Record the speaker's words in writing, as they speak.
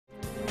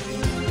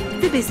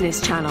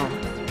Business Channel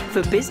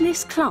for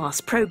business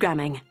class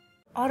programming.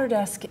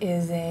 Autodesk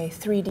is a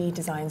 3D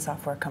design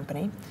software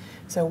company.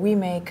 So we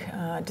make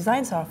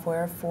design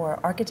software for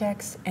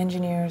architects,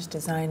 engineers,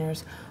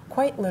 designers,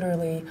 quite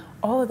literally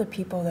all of the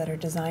people that are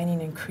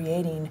designing and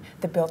creating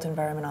the built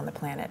environment on the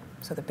planet.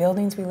 So the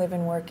buildings we live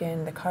and work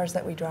in, the cars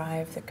that we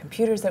drive, the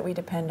computers that we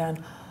depend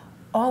on,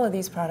 all of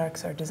these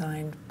products are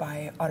designed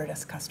by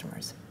Autodesk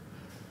customers.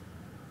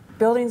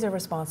 Buildings are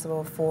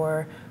responsible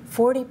for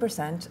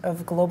 40%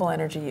 of global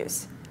energy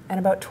use and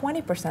about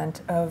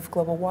 20% of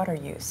global water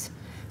use.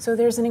 So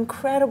there's an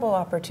incredible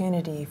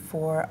opportunity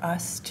for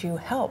us to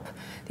help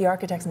the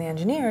architects and the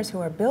engineers who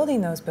are building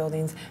those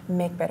buildings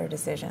make better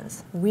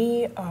decisions.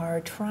 We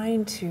are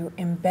trying to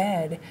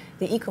embed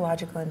the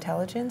ecological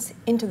intelligence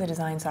into the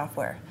design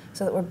software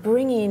so that we're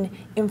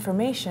bringing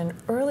information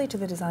early to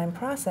the design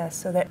process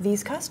so that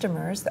these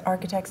customers, the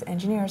architects,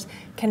 engineers,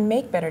 can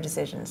make better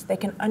decisions. They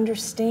can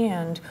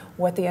understand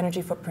what the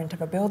energy footprint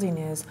of a building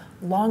is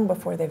long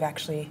before they've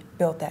actually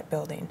built that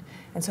building.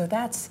 And so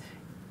that's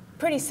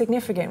pretty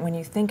significant when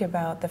you think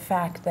about the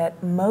fact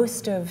that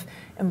most of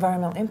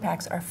environmental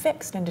impacts are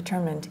fixed and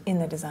determined in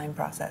the design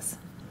process.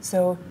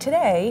 So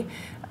today,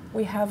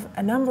 we have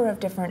a number of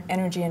different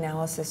energy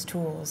analysis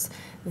tools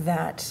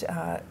that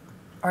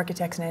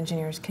architects and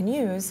engineers can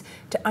use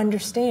to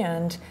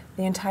understand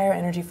the entire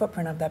energy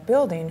footprint of that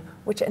building,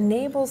 which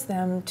enables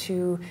them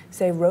to,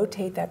 say,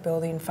 rotate that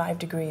building 5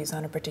 degrees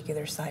on a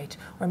particular site,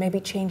 or maybe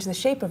change the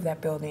shape of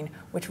that building,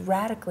 which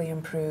radically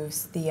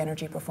improves the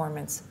energy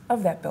performance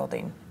of that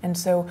building. And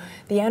so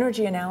the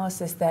energy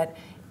analysis that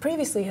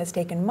previously has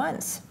taken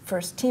months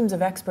for teams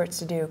of experts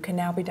to do can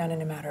now be done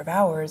in a matter of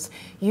hours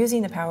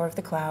using the power of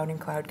the cloud and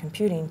cloud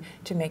computing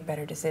to make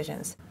better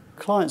decisions.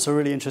 Clients are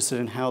really interested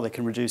in how they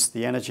can reduce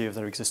the energy of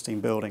their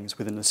existing buildings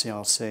within the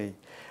CRC.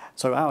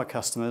 So our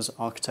customers,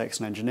 architects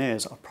and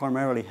engineers, are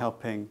primarily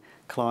helping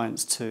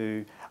clients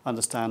to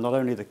understand not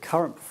only the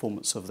current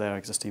performance of their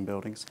existing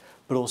buildings,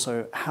 but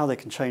also how they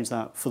can change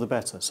that for the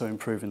better, so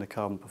improving the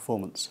carbon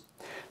performance.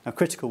 Now,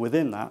 critical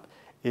within that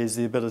is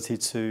the ability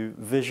to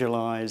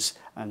visualize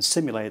and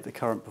simulate the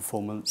current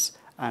performance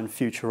and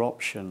future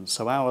options.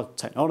 So our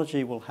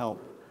technology will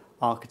help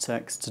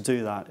architects to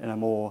do that in a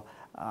more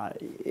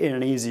in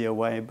an easier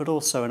way, but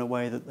also in a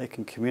way that they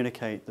can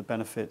communicate the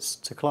benefits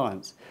to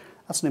clients.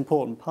 That's an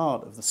important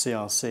part of the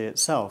CRC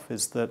itself,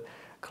 is that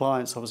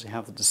clients obviously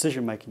have the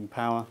decision-making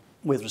power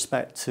with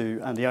respect to,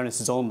 and the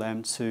onus is on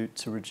them to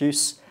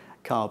reduce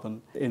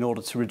carbon in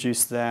order to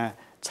reduce their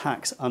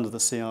tax under the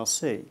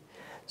CRC.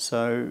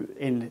 So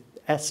in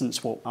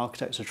essence, what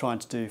architects are trying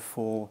to do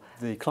for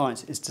the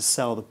clients is to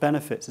sell the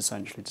benefits,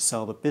 essentially, to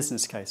sell the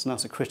business case, and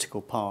that's a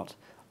critical part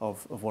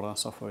of what our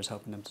software is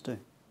helping them to do.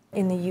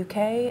 In the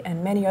UK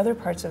and many other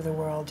parts of the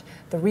world,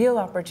 the real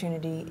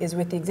opportunity is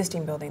with the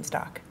existing building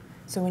stock.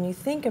 So when you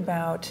think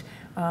about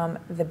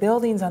the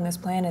buildings on this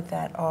planet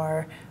that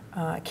are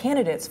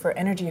candidates for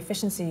energy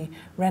efficiency,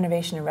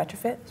 renovation and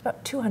retrofit, it's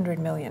about 200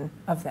 million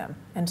of them.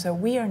 And so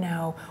we are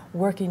now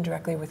working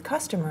directly with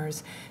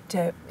customers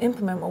to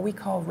implement what we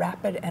call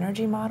rapid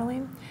energy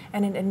modeling,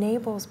 and it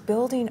enables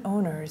building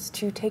owners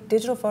to take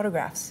digital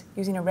photographs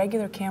using a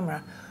regular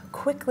camera,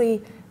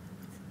 quickly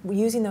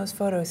using those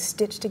photos,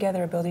 stitch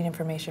together a building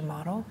information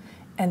model,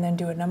 and then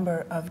do a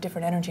number of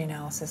different energy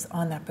analysis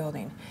on that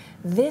building.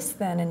 This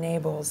then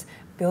enables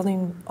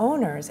building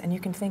owners, and you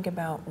can think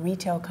about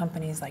retail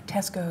companies like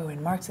Tesco and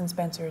Marks and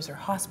Spencer's or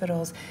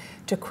hospitals,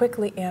 to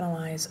quickly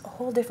analyze a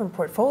whole different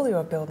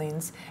portfolio of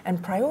buildings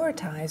and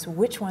prioritize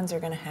which ones are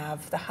going to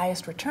have the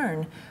highest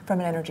return from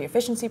an energy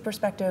efficiency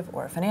perspective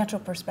or a financial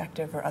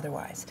perspective or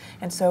otherwise.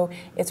 And so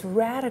it's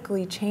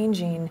radically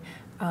changing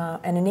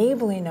and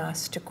enabling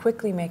us to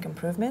quickly make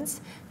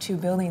improvements to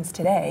buildings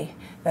today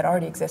that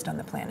already exist on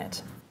the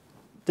planet.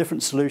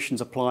 Different solutions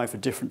apply for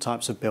different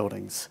types of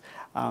buildings.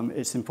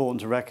 It's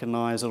important to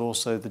recognise that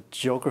also the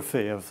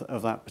geography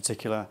of that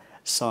particular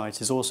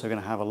site is also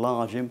going to have a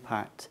large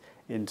impact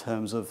in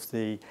terms of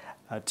the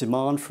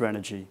demand for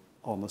energy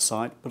on the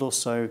site, but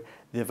also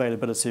the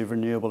availability of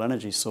renewable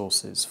energy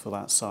sources for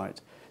that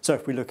site. So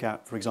if we look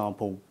at, for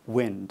example,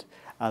 wind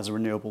as a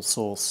renewable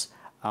source,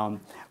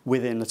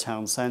 within the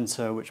town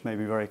centre, which may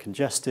be very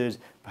congested,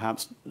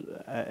 perhaps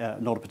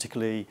not a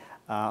particularly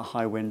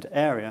high wind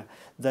area,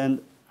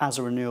 then as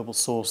a renewable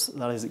source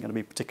that isn't going to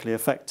be particularly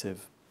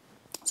effective.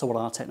 So what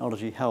our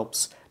technology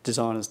helps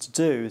designers to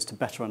do is to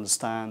better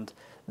understand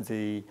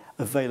the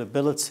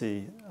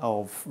availability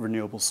of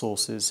renewable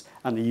sources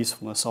and the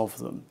usefulness of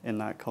them in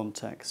that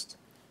context.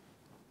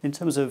 In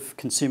terms of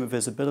consumer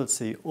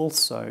visibility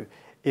also,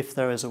 if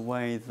there is a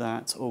way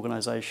that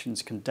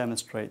organisations can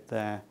demonstrate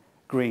their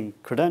green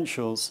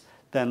credentials,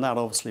 then that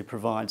obviously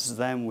provides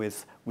them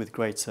with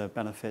greater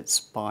benefits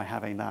by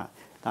having that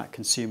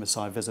consumer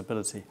side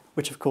visibility,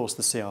 which of course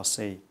the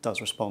CRC does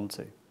respond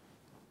to.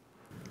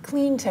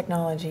 Clean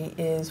technology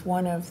is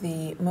one of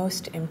the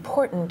most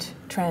important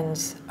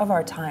trends of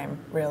our time,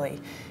 really.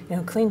 You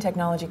know, clean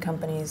technology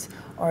companies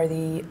are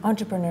the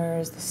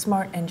entrepreneurs, the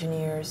smart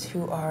engineers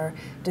who are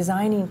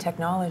designing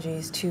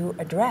technologies to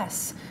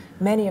address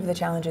many of the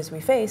challenges we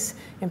face,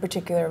 in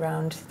particular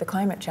around the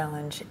climate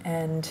challenge.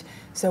 And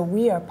so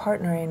we are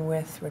partnering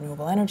with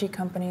renewable energy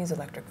companies,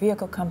 electric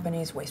vehicle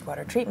companies,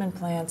 wastewater treatment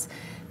plants,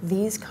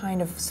 these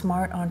kind of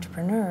smart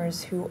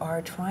entrepreneurs who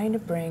are trying to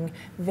bring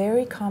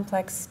very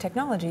complex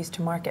technologies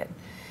to market.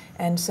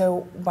 And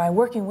so by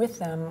working with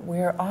them,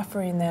 we're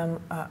offering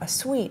them a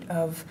suite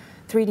of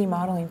 3D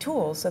modeling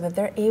tools so that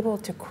they're able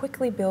to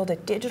quickly build a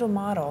digital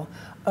model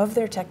of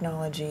their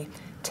technology,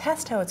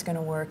 test how it's going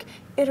to work,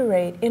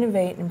 iterate,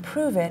 innovate,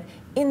 improve it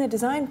in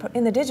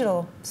the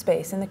digital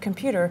space, in the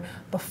computer,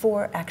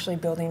 before actually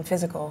building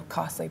physical,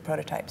 costly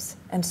prototypes.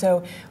 And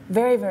so,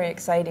 very, very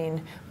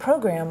exciting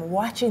program,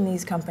 watching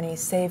these companies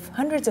save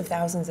hundreds of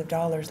thousands of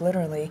dollars,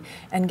 literally,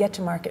 and get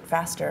to market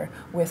faster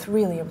with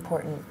really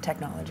important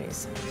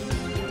technologies.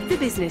 The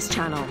Business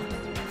Channel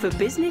for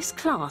business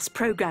class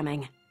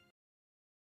programming.